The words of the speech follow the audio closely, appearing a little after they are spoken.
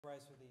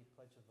rise for the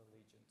Pledge of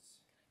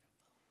Allegiance.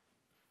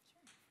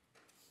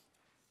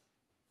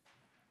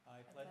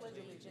 I pledge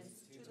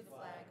allegiance to the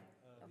flag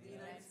of the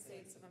United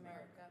States of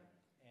America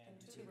and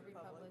to the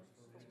republic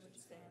for which it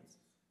stands,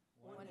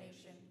 one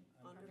nation,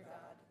 under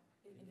God,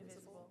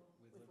 indivisible,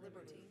 with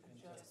liberty and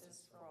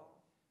justice for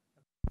all.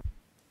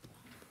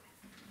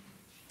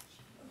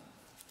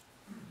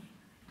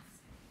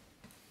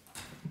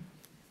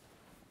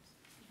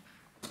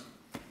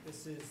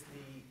 This is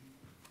the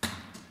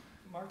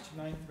March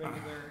 9th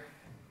regular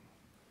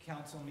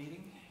council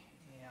meeting,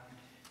 and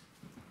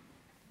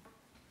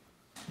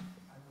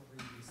I will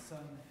read the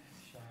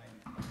sunshine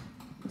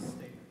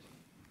statement.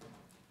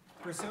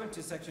 Pursuant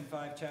to Section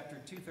 5,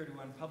 Chapter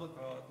 231, Public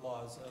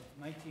Laws of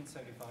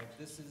 1975,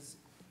 this is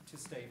to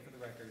state for the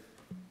record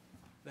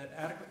that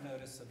adequate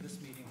notice of this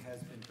meeting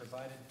has been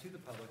provided to the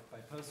public by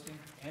posting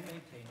and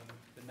maintaining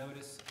the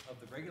notice of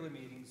the regular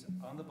meetings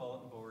on the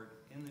bulletin board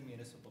in the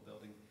municipal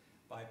building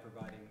by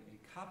providing a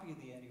copy of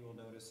the annual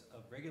notice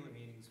of regular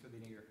meetings for the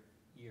year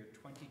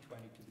 2020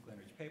 to the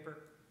Glenridge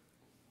paper,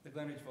 the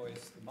Glenridge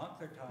Voice, the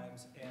Montclair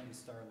Times, and the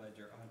Star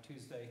Ledger on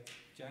Tuesday,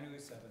 January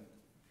 7th,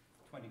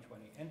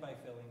 2020, and by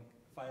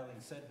filing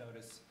said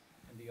notice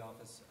in the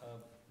office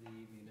of the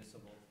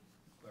municipal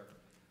clerk.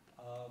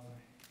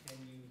 Can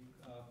you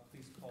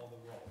please call the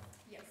roll?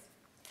 Yes.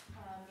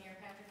 Mayor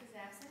Patrick is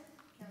absent.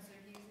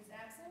 Councilor Hughes is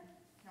absent.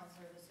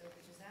 Councilor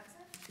Lesovich is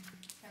absent.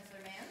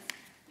 Councilor Mans?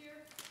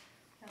 Here.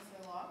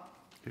 Councilor Law?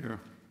 Here.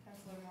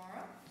 Councilor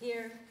Morrow?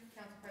 Here.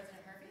 Council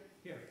President Murphy?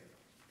 Here.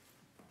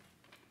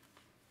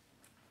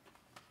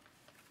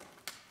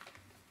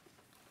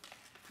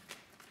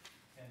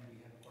 And we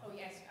have a quorum. Oh,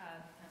 yes,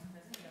 Council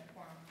President, you have a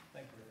quorum.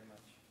 Thank you very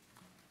much.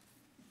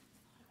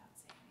 Thought about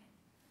saying it.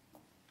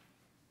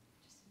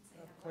 Just didn't say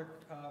that.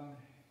 Clerk,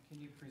 can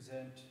you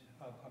present,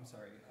 I'm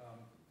sorry,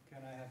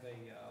 can I have a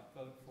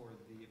vote for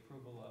the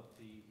approval of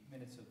the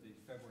minutes of the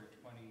February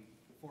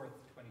 24th,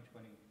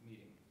 2020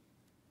 meeting?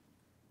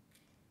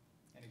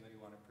 Anybody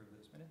want to approve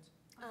those minutes?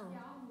 Oh.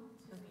 Yeah, I'll move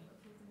to Okay.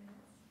 approve the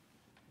minutes.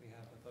 We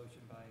have a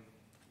motion by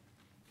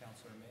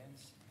Councilor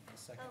Mans, and a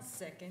second. I'll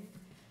second.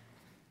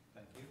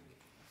 Thank you.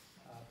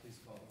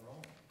 Please call the roll.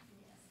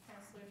 Yes.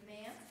 Councilor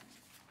Mans?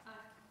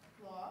 Aye.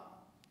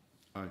 Law?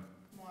 Aye.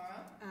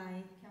 Morrow?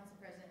 Aye. Council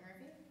President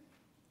Murphy?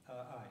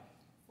 Aye.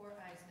 4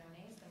 ayes, no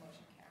nays, the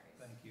motion carries.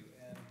 Thank you.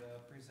 And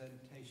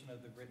presentation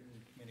of the written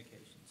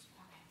communications.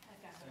 Okay, I've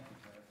got Thank that. you,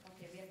 Tara.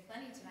 Okay, we have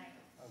plenty tonight.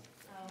 Oh,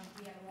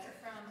 We have a letter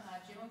from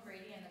Jim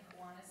O'Grady and the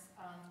Kiwanis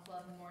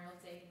Club Memorial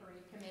Day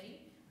Parade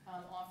Committee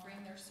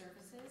offering their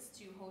services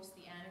to host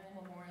the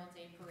annual Memorial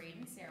Day Parade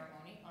and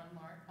Ceremony on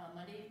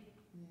Monday,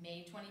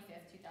 May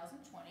 25th,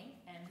 2020,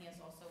 and he has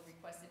also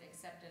requested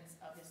acceptance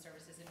of his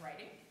services in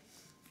writing.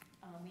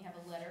 We have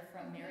a letter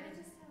from May I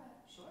Meredith. just have a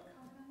Sure.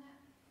 comment on that?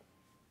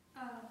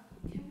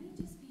 Can we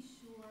just be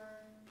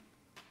sure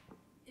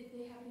if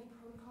they have any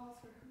protocols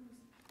for who's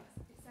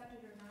accepted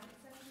or not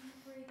accepted in the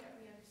parade, that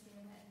we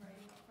understand that in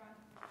writing up front?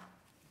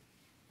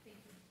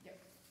 Thank you. Yep.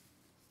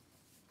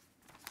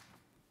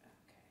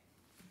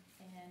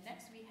 Okay. And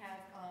next we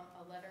have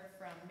a letter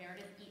from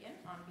Meredith Eaton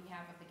on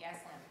behalf of the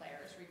Gaslamp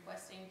Players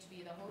requesting to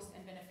be the host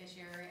and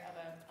beneficiary of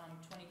a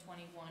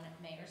 2021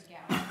 Mayor's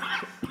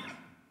Gala.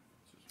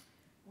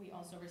 We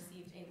also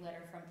received a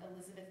letter from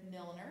Elizabeth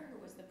Milner,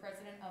 who was the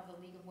president of the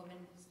League of Women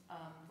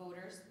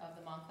Voters of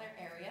the Montclair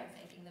area,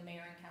 thanking the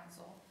mayor and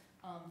council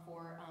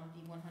for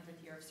the 100th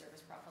year of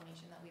service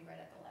proclamation that we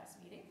read at the last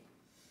meeting.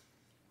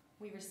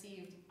 We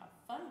received a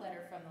fun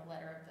letter from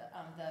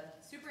the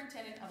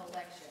superintendent of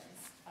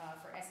elections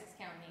for Essex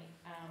County,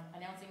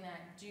 announcing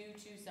that due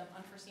to some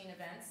unforeseen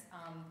events,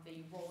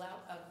 the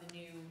rollout of the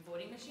new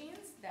voting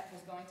machines that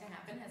was going to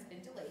happen has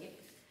been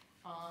delayed.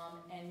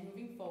 And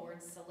moving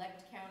forward,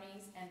 select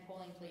counties and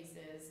polling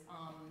places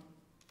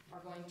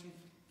are going to,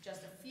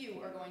 just a few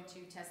are going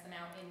to test them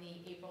out in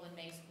the April and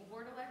May school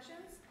board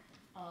elections.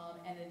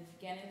 And then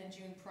again in the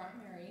June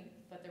primary,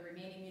 but the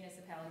remaining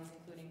municipalities,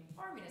 including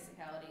our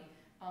municipality,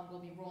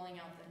 will be rolling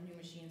out the new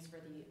machines for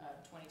the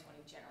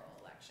 2020 general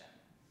election.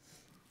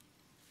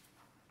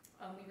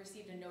 We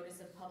received a notice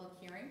of public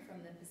hearing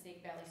from the Passaic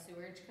Valley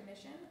Sewerage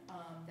Commission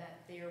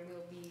that there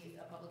will be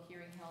a public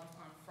hearing held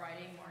on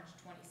Friday, March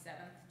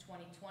 27th,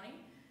 2020,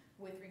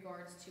 with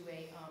regards to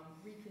a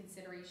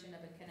reconsideration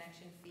of a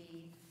connection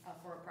fee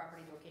for a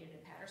property located in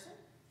Patterson.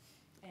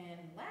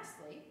 And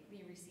lastly,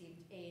 we received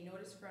a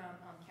notice from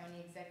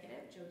County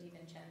Executive Joe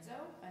DiVincenzo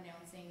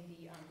announcing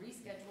the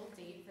rescheduled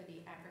date for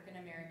the African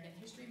American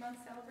History Month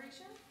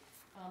celebration,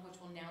 which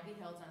will now be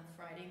held on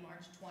Friday,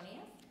 March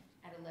 20th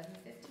at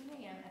 11:15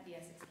 a.m. at the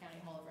Essex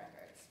County Hall of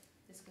Records.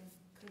 This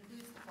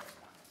concludes the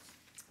correspondence.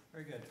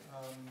 Very good.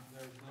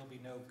 There will be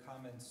no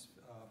comments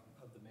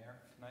of the mayor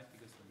tonight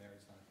because the mayor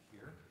is not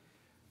here.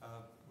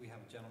 We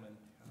have a gentleman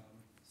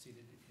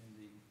seated in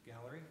the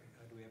gallery.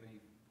 Do we have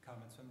any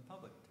comments from the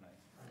public tonight?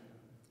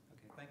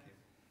 Okay, thank you.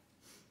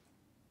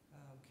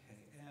 Okay,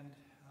 and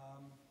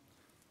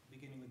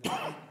beginning with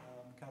the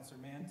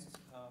Councilor Mans,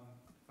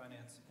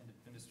 Finance and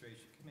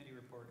Administration Committee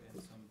report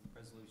and some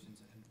resolutions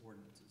and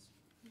ordinances.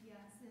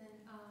 Yes,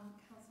 and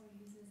Councilor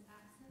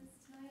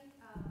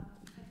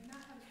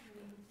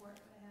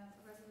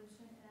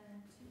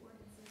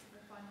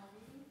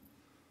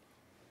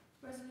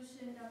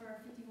Resolution number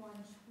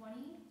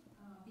 5120,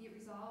 be it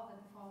resolved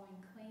that the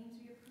following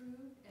claims be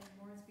approved and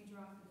warrants be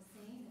drawn for the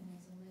same, and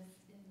there's a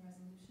list in the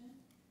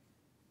resolution.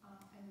 I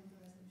move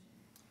the resolution.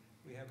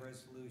 We have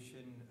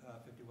Resolution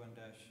 51-20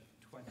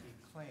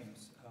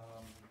 claims,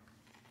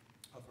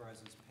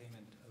 authorizes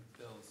payment of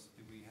bills.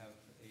 Do we have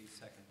a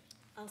second?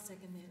 I'll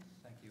second that.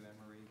 Thank you, Anne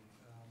Marie.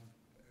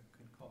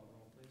 Could you call the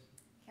roll,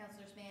 please?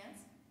 Councilors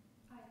Mans?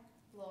 Aye.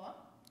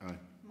 Law?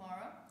 Aye.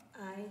 Morrow?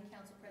 Aye.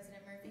 Council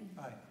President Murphy?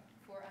 Aye.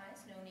 4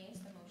 ayes, no nays,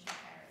 the motion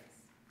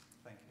carries.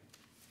 Thank you.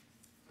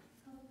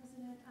 Council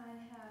President, I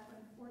have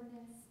an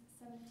ordinance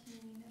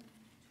 1729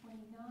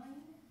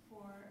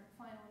 for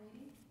final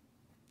reading.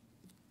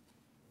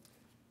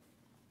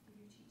 Give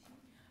your cheat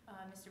sheet.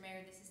 Mr.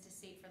 Mayor, this is to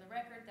state for the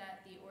record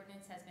that the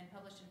ordinance has been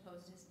published and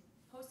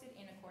posted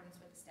in accordance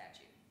with the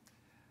statute.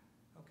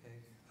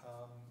 Okay.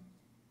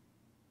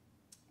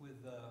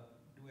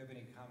 Do we have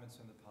any comments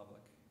from the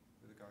public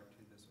with regard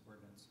to this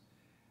ordinance?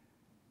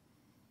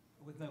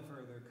 With no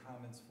further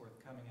comments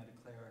forthcoming, I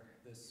declare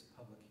this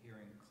public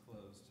hearing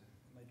closed.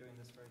 Am I doing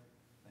this right?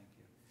 Thank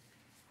you.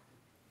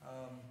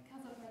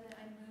 Council President,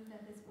 I move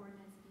that this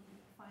ordinance be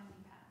finally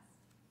passed.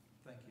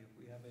 Thank you.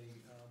 We have a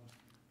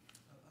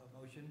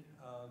motion.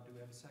 Do we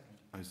have a second?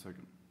 I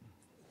second.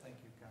 Thank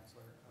you,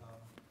 Councilor.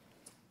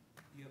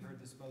 You have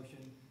heard this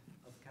motion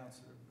of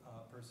Councilor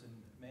Person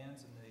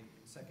Mans and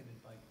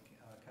seconded by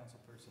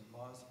Councilperson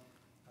Laws.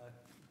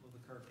 Will the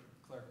clerk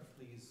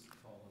please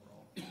call the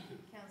roll?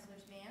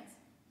 Councilors Mans?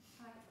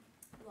 Aye.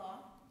 Law?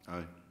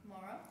 Aye.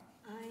 Morrow?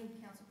 Aye.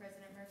 Council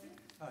President Murphy?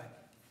 Aye.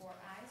 4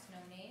 ayes, no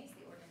nays,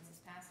 the ordinance is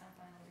passed on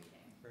final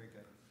reading. Very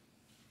good.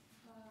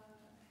 I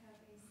have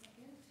a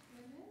second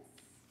ordinance.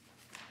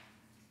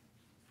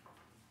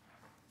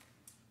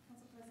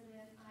 Council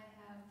President, I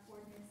have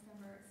ordinance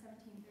number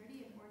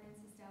 1730, an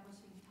ordinance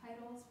establishing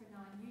titles for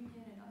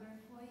non-union and other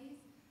employees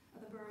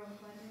of the Borough of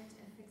Glenridge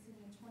and fixing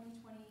the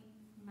 2020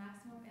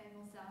 maximum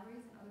annual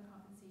salaries and other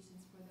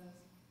compensations for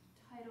those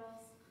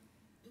titles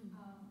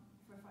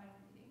for final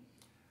reading.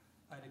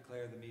 I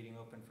declare the meeting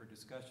open for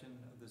discussion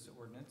of this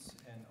ordinance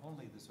and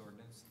only this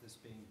ordinance, this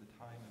being the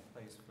time and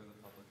place for the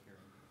public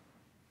hearing.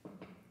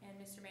 And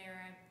Mr. Mayor,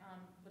 I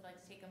would like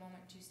to take a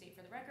moment to state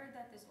for the record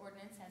that this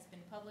ordinance has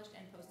been published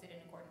and posted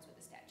in accordance with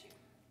the statute.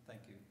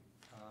 Thank you.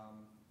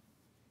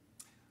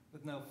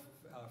 With no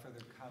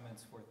further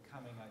comments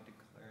forthcoming, I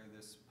declare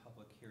this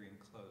public hearing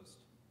closed.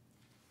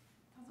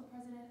 Council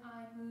President,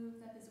 I move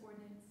that this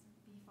ordinance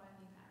be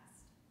finally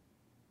passed.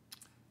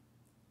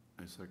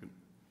 I second.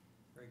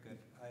 Very good.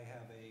 I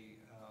have a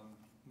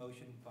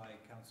motion by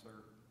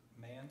Councilor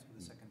Mans with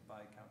a second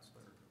by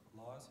Councilor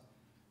Laws.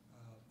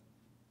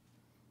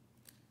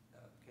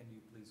 Can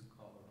you please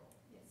call the roll?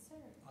 Yes, sir.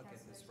 I'll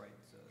get this right.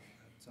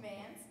 At some point.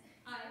 Mans?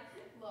 Aye.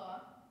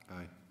 Law?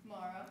 Aye.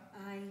 Morrow?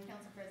 Aye.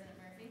 Council President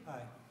Murphy?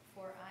 Aye.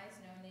 4 ayes,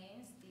 no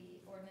nays,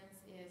 the ordinance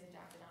is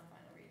adopted on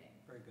final reading.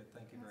 Very good.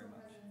 Thank you very Council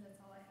much. President,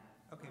 that's all I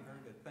have. Okay, very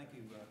good. Thank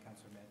you,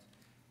 Councilor Mans.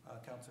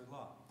 Councilor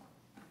Law.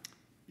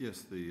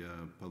 Yes, the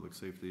public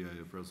safety, I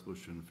have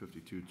resolution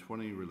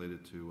 5220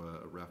 related to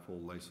a raffle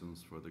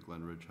license for the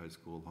Glenridge High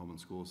School Home and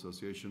School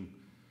Association.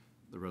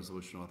 The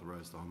resolution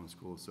authorized the Home and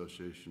School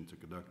Association to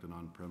conduct an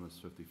on-premise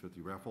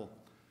 50/50 raffle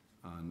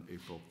on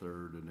April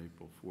 3rd and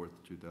April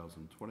 4th,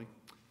 2020,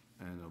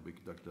 and it'll be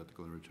conducted at the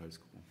Glenridge High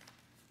School.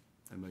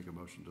 I make a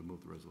motion to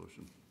move the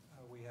resolution.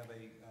 We have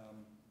a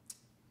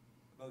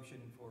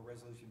motion for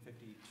Resolution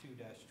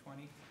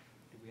 52-20.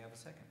 Do we have a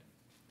second?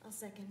 I'll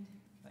second.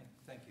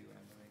 Thank you,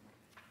 Anne Marie.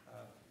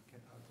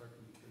 Clerk,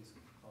 can you please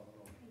call the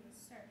roll? Yes,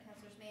 sir.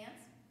 Councilors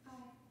Mans? Aye.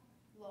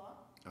 Law?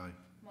 Aye.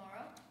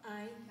 Morrow?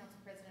 Aye. Council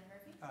President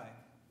Murphy? Aye.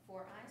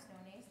 4 ayes, no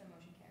nays, the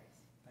motion carries.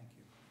 Thank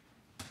you.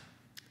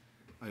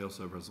 I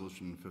also have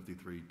resolution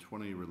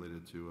 5320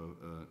 related to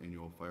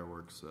annual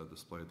fireworks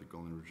display at the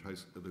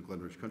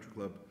Glenridge Country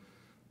Club.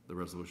 The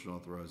resolution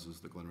authorizes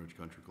the Glenridge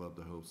Country Club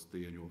to host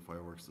the annual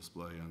fireworks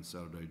display on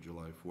Saturday,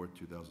 July 4th,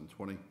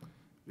 2020,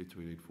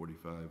 between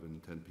 8:45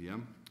 and 10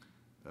 p.m.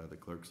 The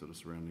clerks of the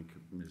surrounding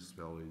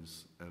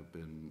municipalities have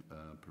been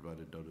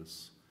provided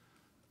notice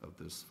of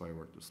this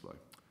firework display.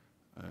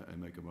 I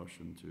make a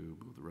motion to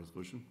move the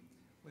resolution.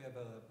 We have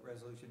a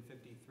Resolution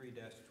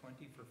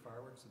 53-20 for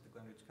fireworks at the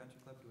Glenridge Country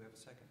Club. Do we have a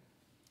second?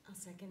 I'll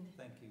second.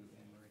 Thank you,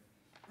 Anne Marie.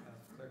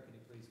 Clerk, can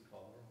you please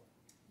call the roll?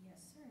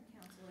 Yes, sir.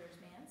 Councilors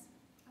Mans?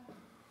 Aye.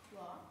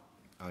 Law?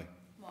 Aye.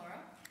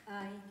 Morrow?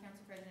 Aye.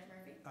 Council President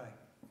Murphy? Aye.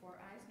 4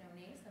 ayes, no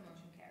nays, the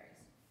motion carries.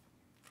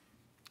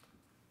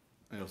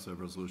 I also have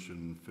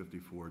resolution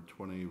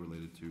 5420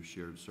 related to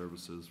shared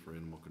services for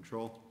animal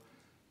control.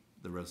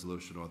 The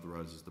resolution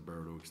authorizes the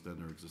borough to extend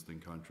their existing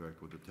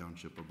contract with the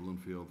Township of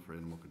Bloomfield for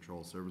animal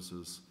control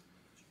services.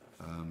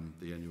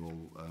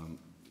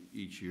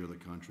 Each year the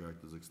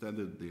contract is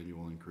extended, the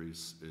annual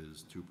increase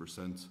is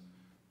 2%.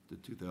 The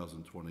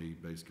 2020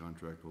 base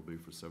contract will be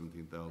for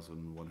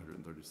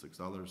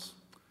 $17,136,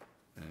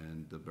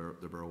 and the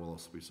borough will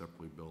also be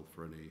separately billed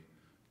for any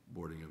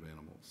boarding of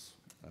animals.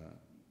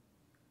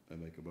 I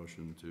make a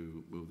motion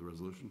to move the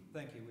resolution.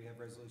 Thank you. We have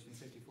Resolution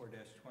 54-20,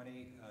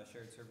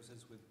 shared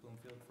services with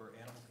Bloomfield for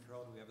animal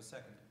control. Do we have a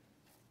second?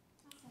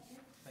 I'll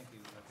second. Thank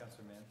you,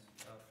 Councilor Mans.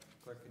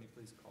 Clerk, can you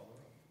please call the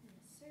roll?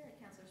 Yes, sir.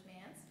 Councilors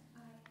Mans,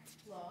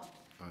 Aye. Law,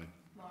 Aye.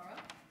 Morrow,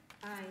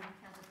 Aye.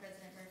 Council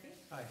President Murphy.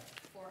 Aye.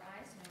 4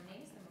 ayes, no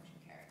nays, the motion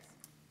carries.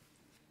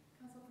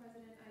 Council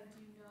President, I do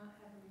not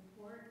have a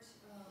report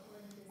or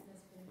new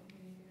business for the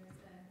Community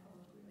Affairs and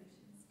Public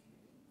Relations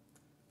Committee.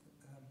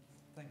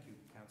 Thank you,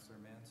 Councilor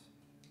Mans,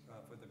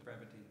 for the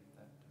brevity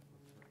that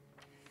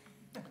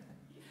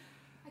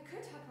I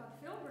could talk about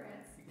Phil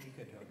Brands. we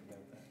could talk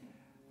about that.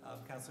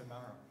 Councilor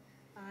Morrow.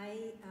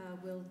 I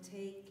will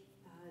take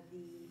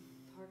the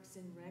Parks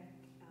and Rec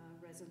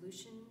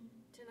resolution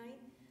tonight.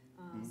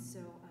 So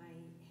I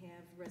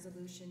have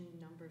resolution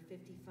number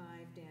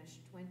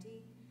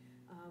 55-20,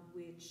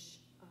 which,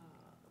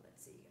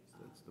 let's see.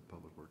 That's the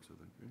Public Works, I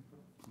think,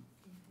 right?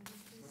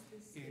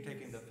 You're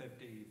taking the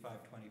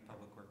 55-20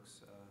 Public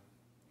Works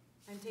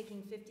I'm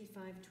taking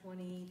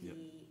 55-20, Yep.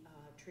 the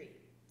tree.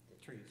 The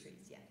Trees.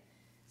 Trees, yeah.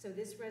 So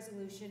this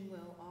resolution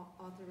will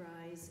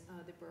authorize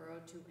the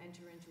borough to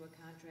enter into a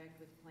contract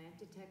with Plant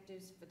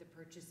Detectives for the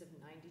purchase of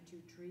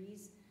 92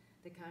 trees.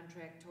 The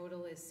contract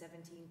total is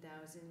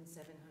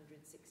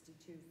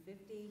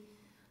 $17,762.50.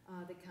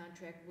 The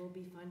contract will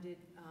be funded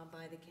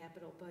by the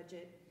capital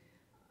budget.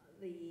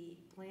 The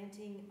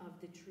planting of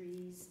the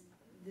trees,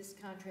 this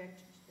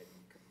contract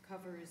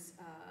covers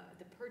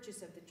the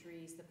purchase of the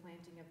trees. The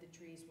planting of the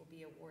trees will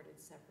be awarded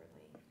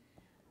separately.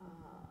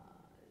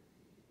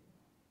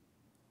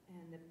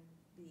 And the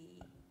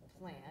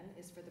plan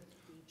is for the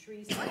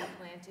trees to be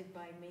planted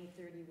by May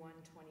 31,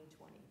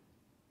 2020.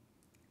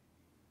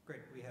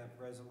 Great, we have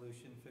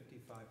Resolution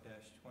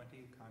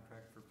 55-20,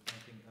 contract for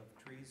planting of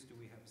trees. Do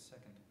we have a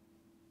second?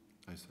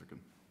 I second.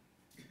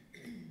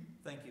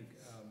 Thank you,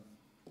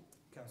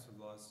 Councilor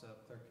Laws.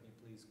 Clerk, can you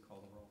please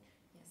call the roll?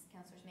 Yes,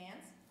 Councilors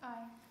Mans,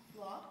 Aye.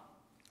 Law,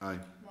 Aye.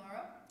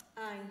 Morrow,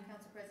 Aye.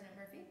 Council President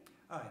Murphy.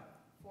 Aye.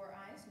 4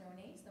 ayes, no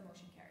nays, the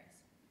motion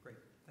carries. Great,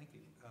 thank you.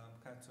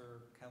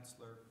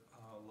 Councilor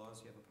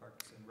Laws, you have a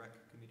Parks and Rec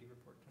Committee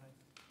report tonight?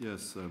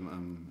 Yes,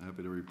 I'm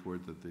happy to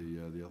report that the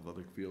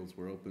athletic fields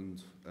were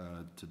opened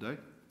today.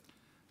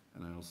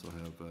 And I also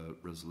have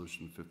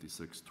Resolution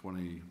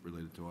 56-20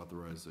 related to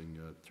authorizing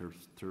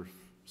Turf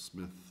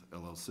Smith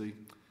LLC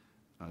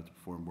to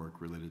perform work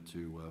related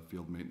to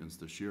field maintenance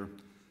this year.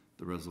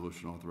 The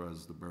resolution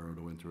authorizes the borough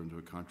to enter into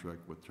a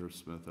contract with Turf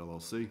Smith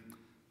LLC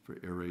for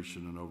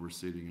aeration and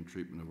overseeding and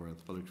treatment of our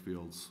athletic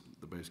fields.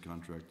 The base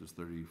contract is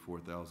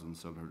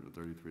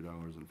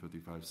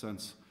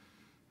 $34,733.55,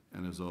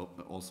 and is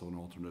also an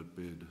alternate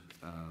bid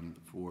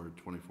for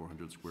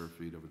 2,400 square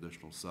feet of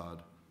additional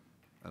sod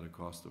at a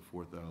cost of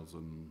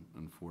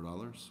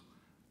 $4,004.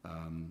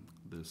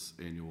 This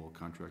annual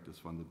contract is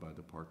funded by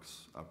the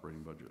Parks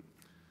operating budget.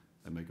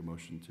 I make a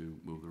motion to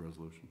move the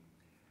resolution.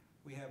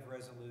 We have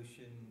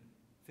Resolution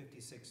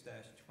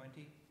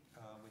 56-20,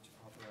 which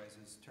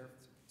authorizes Turf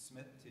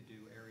Smith to do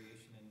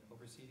aeration and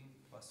overseeding,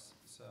 plus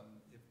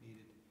some, if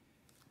needed,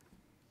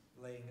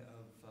 laying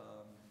of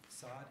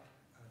sod.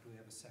 Do we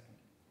have a second?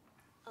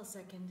 I'll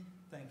second.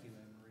 Thank you,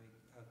 Anne Marie.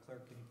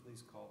 Clerk, can you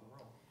please call the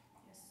roll?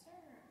 Yes, sir.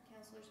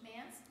 Councilors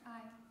Mans,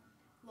 Aye.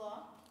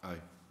 Law, Aye.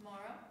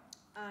 Morrow,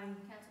 Aye.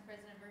 Council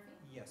President Murphy.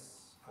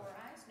 Yes. 4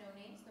 ayes, no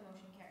nays, the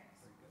motion carries.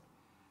 Very good.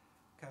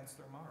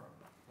 Councilor Morrow,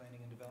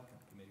 Planning and Development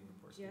Committee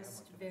reports. Do you have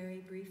Just one tonight?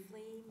 very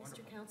briefly,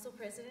 Mr. Wonderful. Council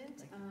President,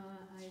 Thank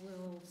you. I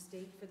will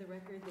state for the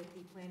record that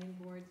the planning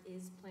board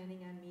is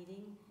planning on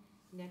meeting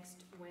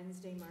next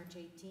Wednesday, March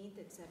 18th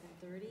at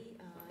 7:30,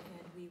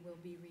 and we will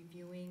be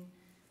reviewing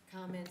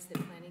comments that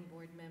planning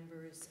board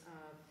members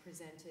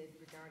presented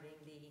regarding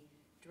the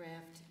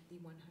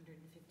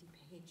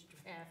 150-page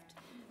draft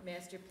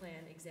master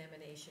plan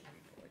examination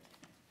report.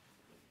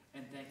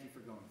 And thank you for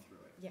going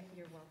through it. Yeah,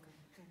 you're welcome.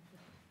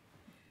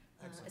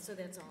 Excellent. So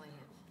that's all I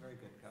have. Very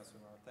good,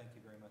 Councilor Morrow. Thank you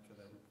very much for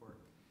that report.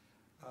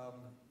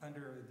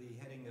 Under the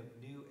heading of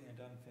new and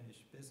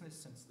unfinished business,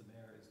 since the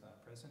mayor is not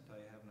present, I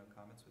have no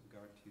comments with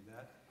regard to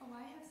that. Oh,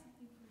 I have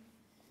something for you.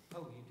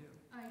 Oh, you do?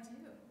 I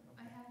do.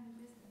 I Okay. have new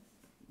business.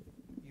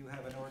 You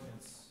have an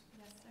ordinance.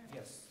 Yes, sir.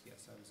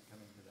 Yes, I was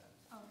coming to that.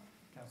 Oh,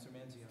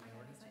 Councilor Mans, you have I an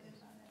got ordinance? excited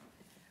about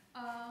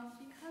it.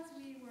 Because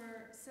we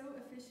were so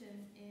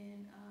efficient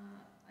in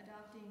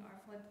adopting our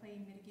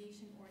floodplain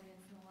mitigation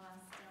ordinance in the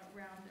last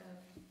round of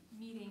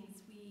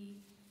meetings, we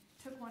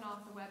took one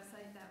off the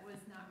website that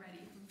was not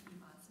ready from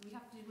FEMA. So we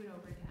have to do it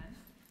over again.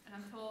 And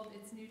I'm told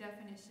it's new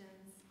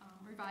definitions,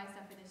 revised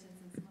definitions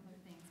and some other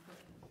things, but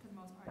for the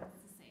most part,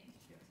 it's the same.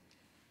 Yes.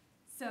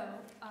 So,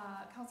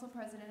 Council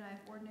President, I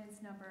have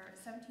ordinance number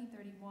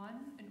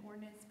 1731, an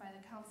ordinance by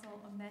the council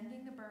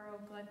amending the Borough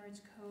of Glen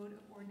Ridge Code of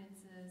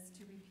Ordinances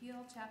to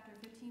repeal Chapter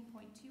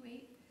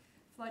 15.28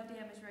 flood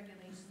damage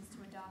regulations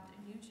to adopt a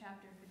new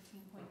Chapter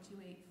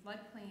 15.28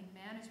 floodplain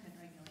management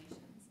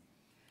regulations,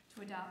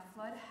 to adopt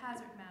flood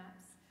hazard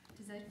maps,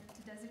 to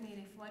designate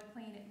a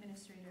floodplain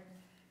administrator,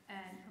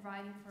 and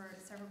providing for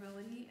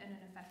severability and an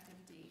effective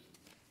date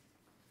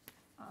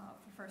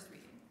for first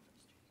reading.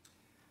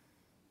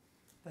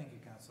 Thank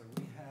you, Counselor.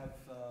 We have,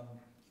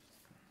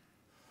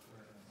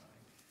 where am I?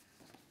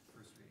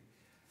 First reading.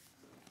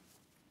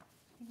 I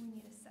think we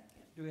need a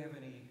second. Do we have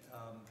any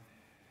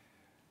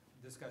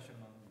discussion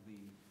among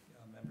the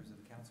members of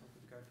the council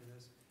with regard to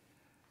this?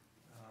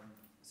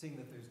 Seeing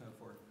that there's no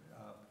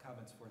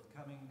comments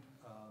forthcoming,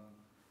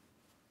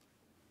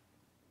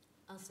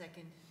 I'll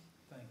second.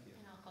 thank you.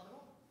 And I'll call the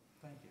roll.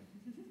 Thank you.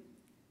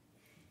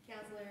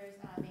 Councilors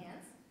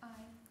Vance,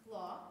 Aye.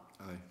 Law,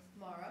 Aye.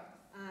 Morrow,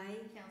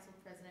 Aye. Council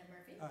President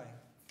Murphy. Aye,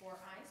 4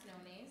 ayes, no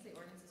nays. The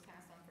ordinance is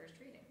passed on first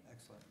reading.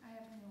 excellent. I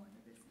have no other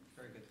business.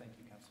 Very good, thank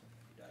you, Councilor.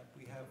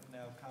 We have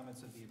now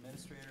comments of the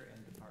administrator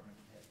and department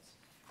heads.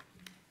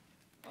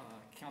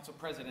 Council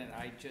President,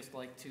 I'd just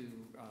like to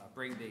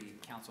bring the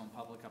council and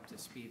public up to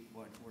speed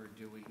what we're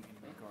doing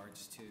in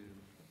regards to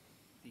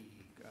the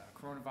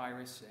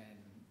coronavirus and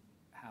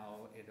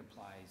how it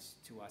applies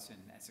to us in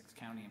Essex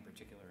County, in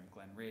particular in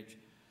Glen Ridge.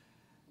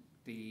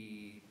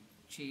 The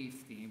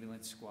chief, the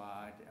ambulance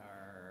squad,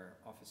 our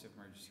Office of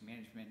Emergency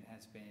Management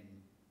has been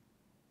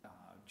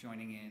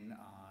joining in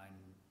on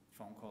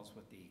phone calls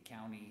with the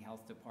county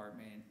health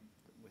department,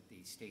 with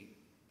the state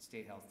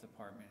health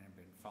department, and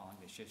been following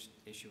this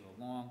issue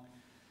along.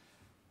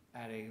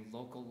 At a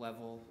local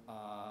level,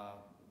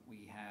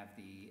 we have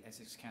the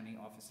Essex County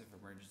Office of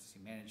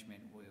Emergency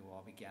Management. We will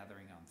all be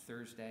gathering on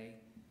Thursday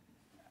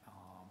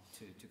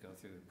to go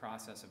through the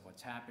process of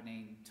what's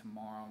happening.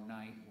 Tomorrow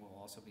night, we'll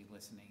also be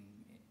listening.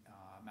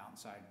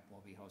 Mountainside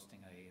will be hosting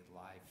a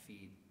live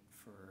feed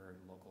for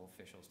local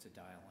officials to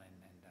dial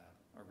in and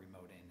or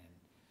remote in and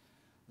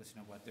listen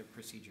to what their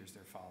procedures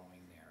they're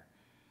following there.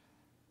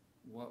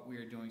 What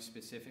we're doing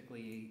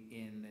specifically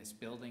in this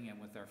building and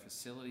with our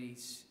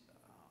facilities,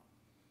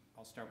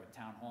 I'll start with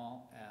Town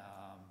Hall.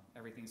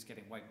 Everything's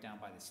getting wiped down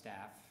by the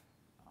staff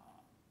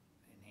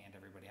in hand.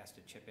 Everybody has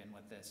to chip in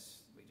with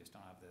this. We just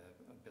don't have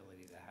the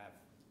ability to have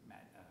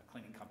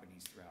cleaning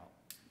companies throughout.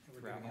 And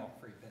we're giving out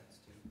free pens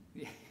too.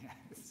 Yeah,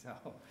 so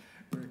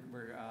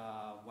we're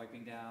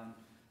wiping down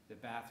the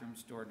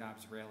bathrooms,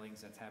 doorknobs,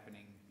 railings. That's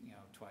happening,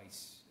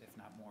 twice, if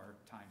not more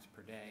times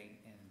per day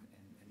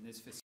in this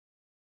facility.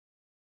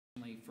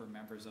 For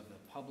members of the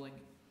public,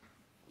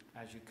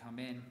 as you come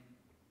in,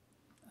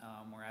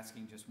 we're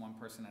asking just one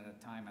person at a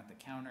time at the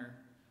counter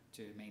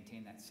to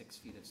maintain that 6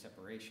 feet of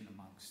separation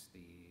amongst the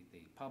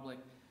public.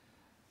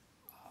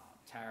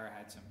 Tara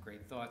had some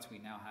great thoughts. We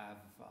now have,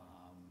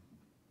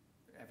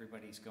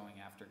 everybody's going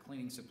after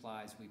cleaning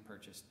supplies. We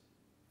purchased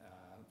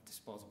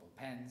disposable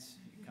pens.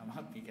 You come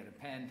up, you get a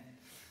pen,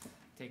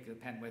 take the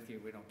pen with you.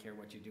 We don't care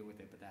what you do with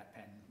it, but that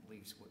pen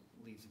leaves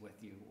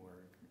with you, or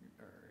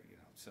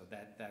so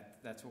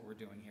that's what we're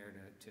doing here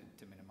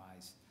to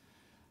minimize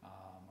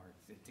or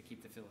to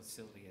keep the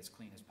facility as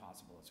clean as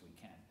possible as we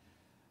can.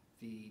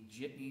 The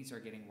jitneys are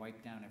getting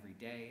wiped down every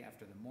day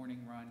after the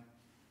morning run,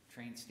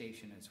 train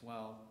station as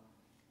well.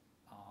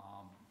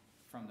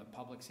 From the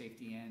public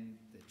safety end,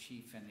 the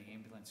chief and the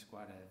ambulance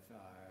squad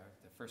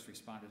the first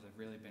responders have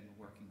really been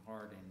working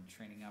hard and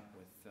training up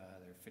with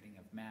their fitting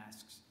of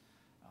masks.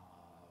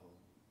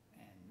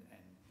 And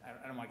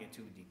I don't want to get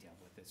too detailed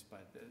with this,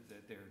 but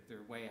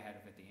they're way ahead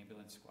of it. The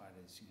ambulance squad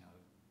is,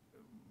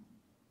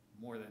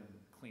 more than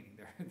cleaning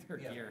their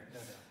gear. No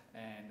doubt.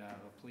 And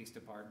the police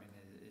department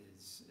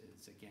is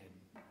again,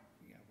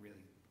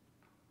 really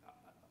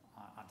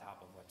on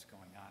top of what's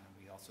going on. And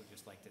we also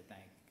just like to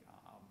thank,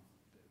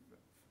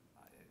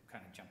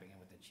 kind of jumping in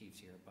with the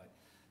chiefs here, but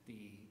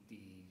the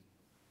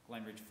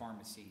Glen Ridge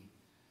Pharmacy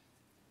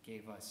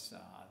gave us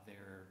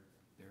their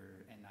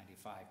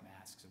N95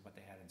 masks of what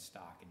they had in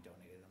stock and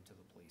donated them to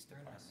the police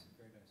Very department. nice,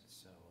 very nice.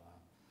 So,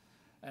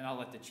 and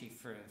I'll let the chief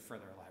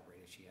further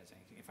elaborate if she has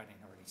anything, if I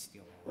didn't already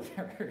steal all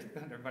of her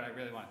thunder, but I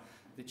really want,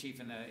 the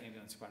chief and the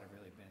ambulance squad have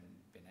really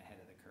been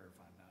ahead of the curve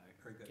on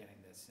Very good. getting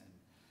this. And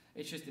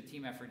it's just a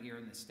team effort here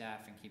in the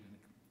staff and keeping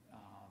the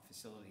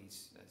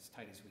facilities as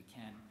tight as we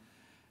can.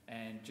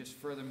 And just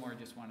furthermore,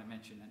 just want to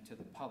mention that to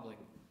the public,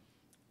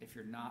 if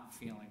you're not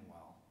feeling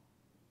well,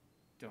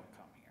 don't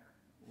come here.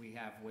 We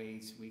have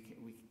ways, we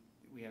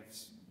have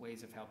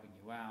ways of helping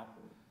you out.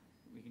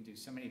 We can do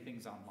so many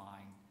things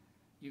online.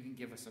 You can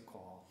give us a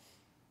call.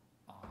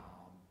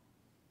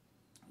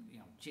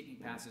 Jitney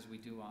passes we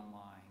do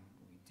online.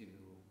 We do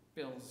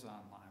bills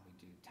online. We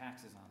do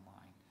taxes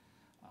online.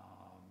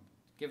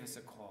 Give us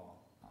a call.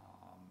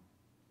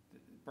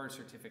 Birth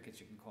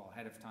certificates you can call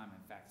ahead of time and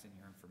fax in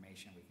your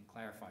information. We can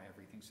clarify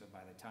everything, so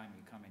by the time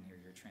you come in here,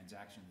 your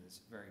transaction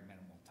is very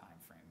minimal time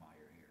frame while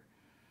you're here.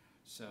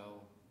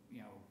 So,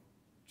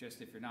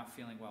 just if you're not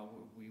feeling well,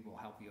 we will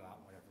help you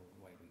out in whatever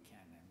way we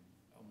can. And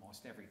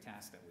almost every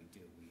task that we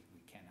do, we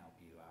can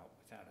help you out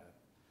without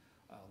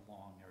a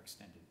long or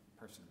extended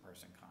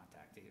person-to-person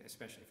contact,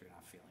 especially if you're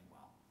not feeling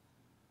well.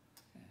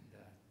 And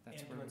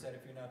that's Andrew said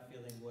if you're not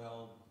feeling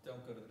well,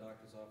 don't go to the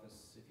doctor's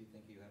office if you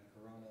think you have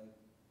corona.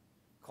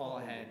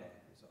 Call ahead,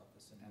 the doctor's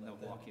office and they'll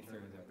walk you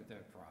through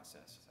the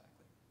process.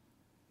 Exactly.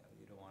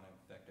 You don't want to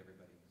affect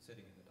everybody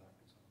sitting in the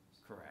doctor's office.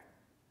 Correct.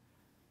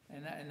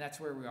 And that's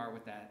where we are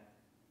with that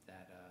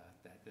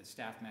the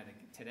staff medic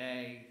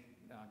today.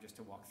 just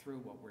to walk through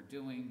what we're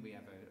doing. We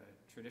have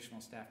a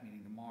traditional staff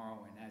meeting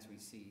tomorrow, and as we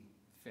see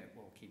fit,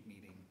 we'll keep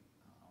meeting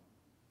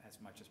as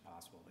much as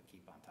possible to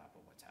keep on top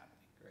of what's happening.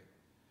 Great.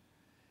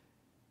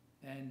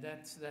 And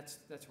that's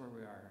where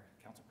we are,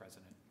 Council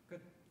President.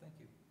 Good, thank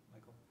you,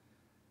 Michael.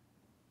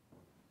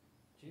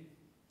 Chief?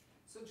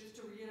 So just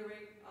to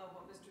reiterate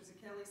what Mr.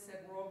 Zakelli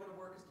said, we're all going to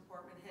work as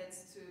department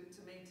heads to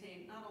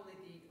maintain not only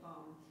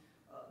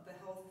the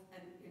health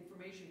and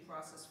information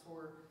process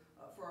for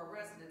our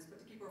residents,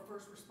 but to keep our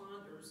first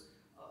responders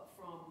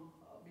from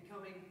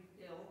becoming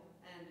ill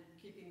and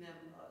keeping them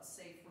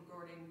safe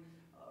regarding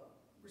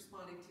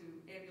responding to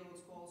ambulance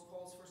calls,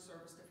 calls for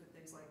service, different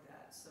things like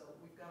that. So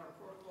we've got our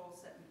protocol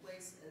set in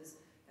place. As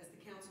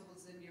the council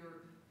was in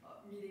your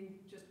meeting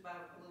just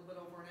about a little bit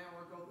over an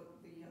hour ago,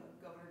 the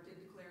governor did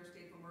declare a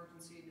state of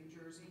emergency in New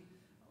Jersey.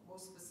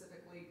 Most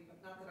specifically,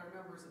 not that our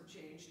numbers have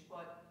changed,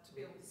 but to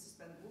be able to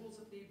suspend rules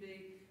if need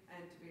be,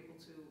 and to be able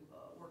to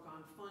work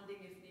on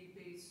funding if need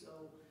be.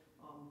 So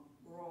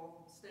we're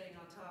all staying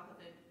on top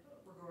of it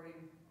regarding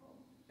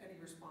any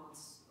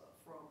response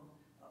from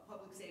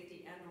public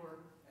safety and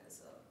or,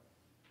 as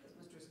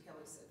Mr.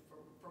 Kelly said,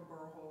 from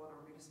Borough Hall and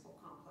our municipal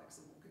complex,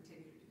 and we'll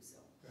continue to do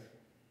so. Right.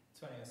 It's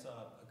funny, I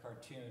saw a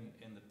cartoon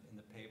in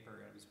the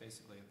paper, and it was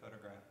basically a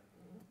photograph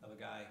of a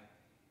guy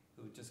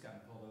who had just gotten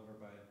pulled over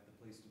by the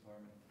police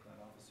department, an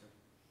officer,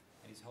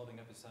 and he's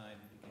holding up a sign,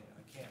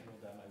 I can't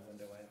roll down my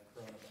window, I have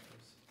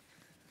coronavirus.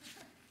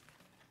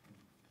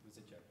 It was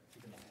a joke.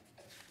 You can laugh.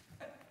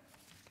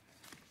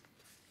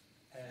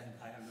 And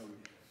I have no,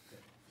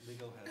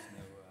 legal has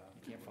no,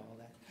 You can't follow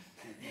that?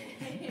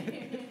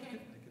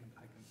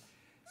 I can.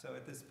 So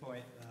at this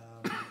point,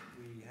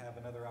 we have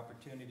another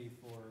opportunity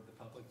for the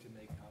public to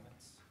make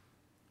comments.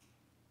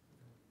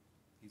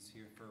 He's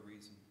here for a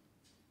reason.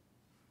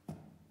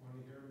 Want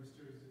to hear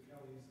Mr.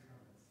 Zakelli's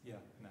comments? Yeah,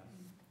 no.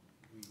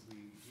 He's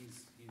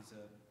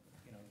a,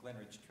 Glen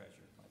Ridge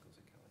treasure, Michael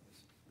Zakelli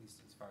is, at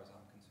least as far as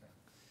I'm concerned.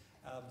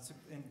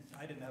 And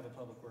I didn't have a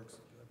Public Works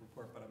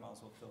report, but I might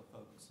as well fill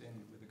folks in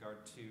with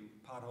regard to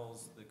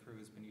potholes. The crew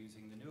has been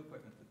using the new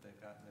equipment that they've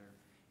gotten. They're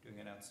doing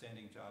an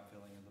outstanding job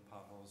filling in the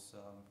potholes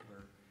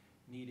where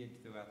needed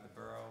throughout the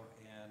borough,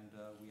 and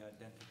we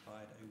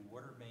identified a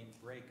water main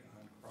break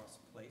on Cross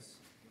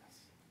Place,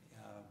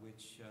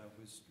 which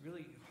was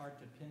really hard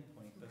to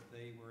pinpoint, but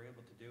they were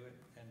able to do it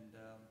and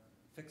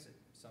fix it.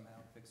 And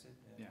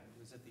Yeah. it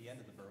was at the end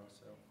of the borough,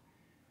 so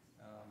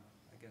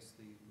I guess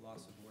the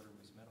loss of water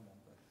was minimal,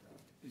 but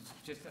It's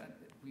just that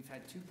we've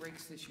had 2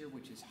 breaks this year,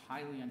 which is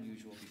highly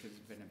unusual because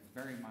it's been a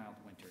very mild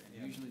winter. And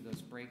Yeah. usually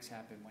those breaks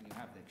happen when you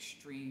have the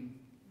extreme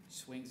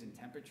swings in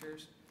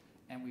temperatures,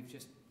 and we've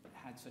just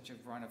had such a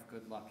run of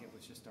good luck, it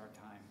was just our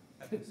time.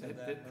 having said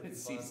that, It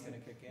Murphy's Law is ceased. going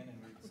to kick in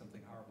and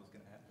something horrible is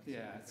going to happen.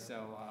 Yeah, be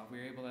so we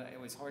were able to, it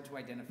was hard to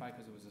identify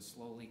because it was a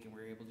slow leak, and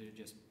we were able to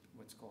just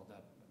what's called a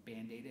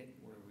Band-Aid it,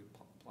 where we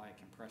apply a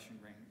compression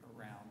ring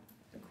around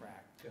the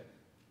crack. Good.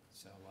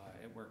 So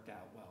it worked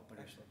out well, but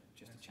it was Excellent.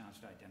 just a challenge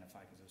to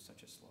identify because it was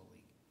such a slow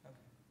leak.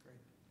 Okay,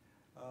 great.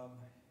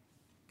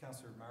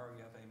 Councilor Morrow,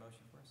 you have a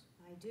motion for us?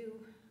 I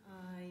do.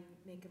 I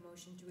make a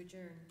motion to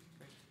adjourn.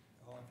 Great.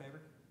 All in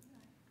favor?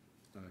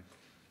 Aye.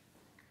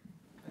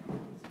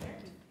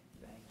 Thank you.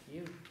 Thank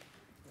you.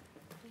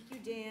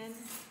 Thank you, Dan.